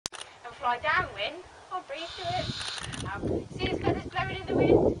fly downwind. I'll breathe to it. See his feathers blowing in the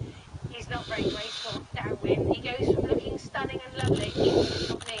wind? He's not very graceful downwind. He goes from looking stunning and lovely on his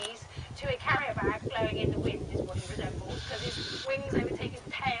top knees to a carrier bag blowing in the wind is what he resembles, because his wings overtake his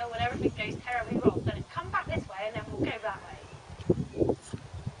tail and everything goes terribly wrong. But come back this way and then we'll go that way.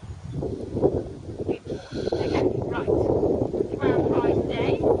 Okay, right. The grand prize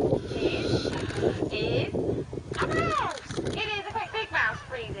today is a mouse. It is a great big mouse,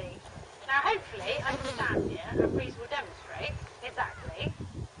 Breezy. Now hopefully I can stand here and Breezy will demonstrate exactly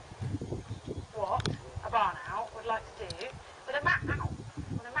what a barn owl would like to do with a mouse.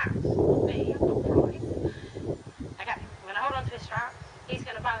 Me, I've got a prize. Okay, I'm going to hold on to his strap. He's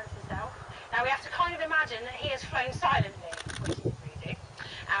going to balance himself. Now we have to kind of imagine that he has flown silently, which is Breezy,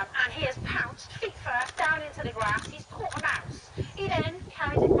 and he has pounced feet first down into the grass. He's caught a mouse. He then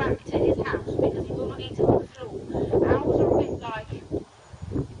carries it back to his house because he will not eat it on the floor. Owls are a bit like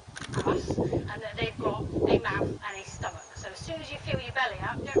us, and that they've got a mouth and a stomach. So as soon as you fill your belly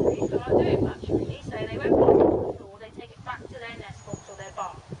up, you don't really feel like doing much, really. So they won't put it on the floor. They take it back to their nest box or their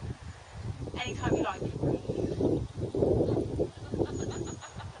barn. Anytime you like,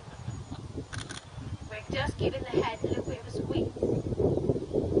 we're just giving the head a little bit of a squeeze.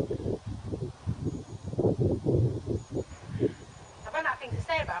 I've run out of things to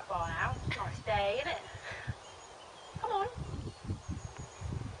say about barn owl. Nice day, isn't it? Come on.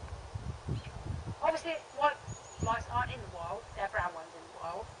 Obviously, white mice aren't in the wild. They're brown ones in the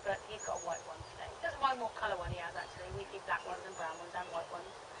wild, but he's got a white one today. He doesn't mind what colour one he has, actually. We keep black ones and brown ones and white ones.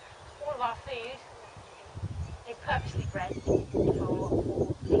 All of our food is purposely bred for these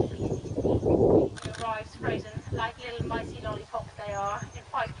species to eat. It arrives frozen like little micey lollipops they are in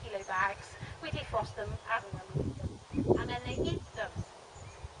 5-kilo bags. We defrost them as and when we need them, and then they eat them.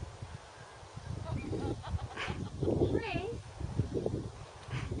 Breathe.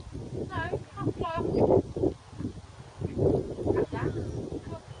 No, can't fly off. Have that.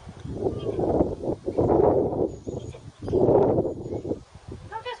 Come on. Eat it. Eat it.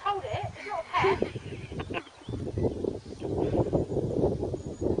 Not just hold it, it's not a pet.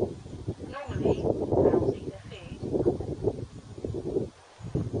 Normally, owls eat their food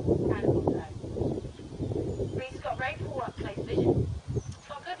kind of on their own. Breezy's got very poor up-close vision. He's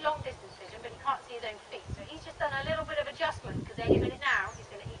got good long-distance vision, but he can't see his own feet. So he's just done a little bit of adjustment, because any minute now, he's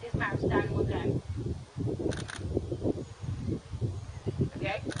going to eat this mouse down in one go.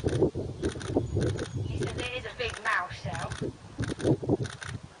 Okay? He says it is a big mouse shell.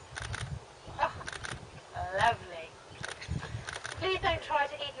 Oh, lovely. Please don't try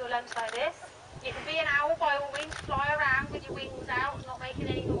to eat your lunch like this. You can be an owl by all means, fly around with your wings out, not making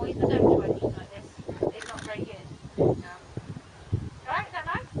any noise, but don't try to eat like this. It's not very good. Alright, is that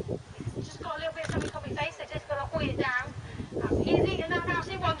nice? It's just got a little bit of something on my face, so just got to hoy it down. He's eating that mouse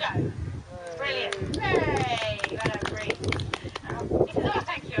in one go. Brilliant. Hey, well done, Breeze. He says, oh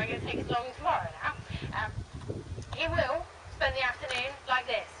thank you, I'm going to take it along tomorrow now. He will spend the afternoon like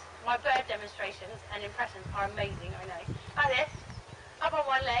this. My bird demonstrations and impressions are amazing, I know. Like this, up on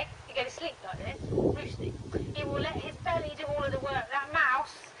one leg, you go to sleep like this, roosting. He will let his belly do all of the work. That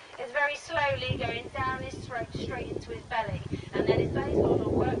mouse is very slowly going down his throat straight into his belly. And then his belly's got a lot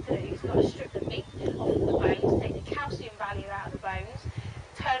of work to do. He's got to strip the meat off of the bones, take the calcium value out of the bones,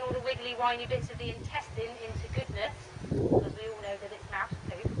 turn all the wiggly, whiny bits of the intestine into goodness, because we all know that it's mouse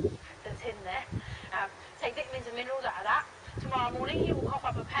poop that's in there. Take vitamins and minerals out of that. Tomorrow morning he will cough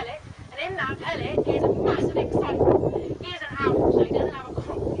up a pellet, and in that pellet is a massive excitement. He is an owl, so he doesn't have a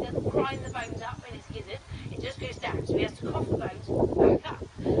crop. He doesn't grind the bones up in his gizzard. It just goes down, so he has to cough the bones back up.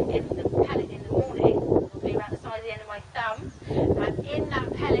 It's the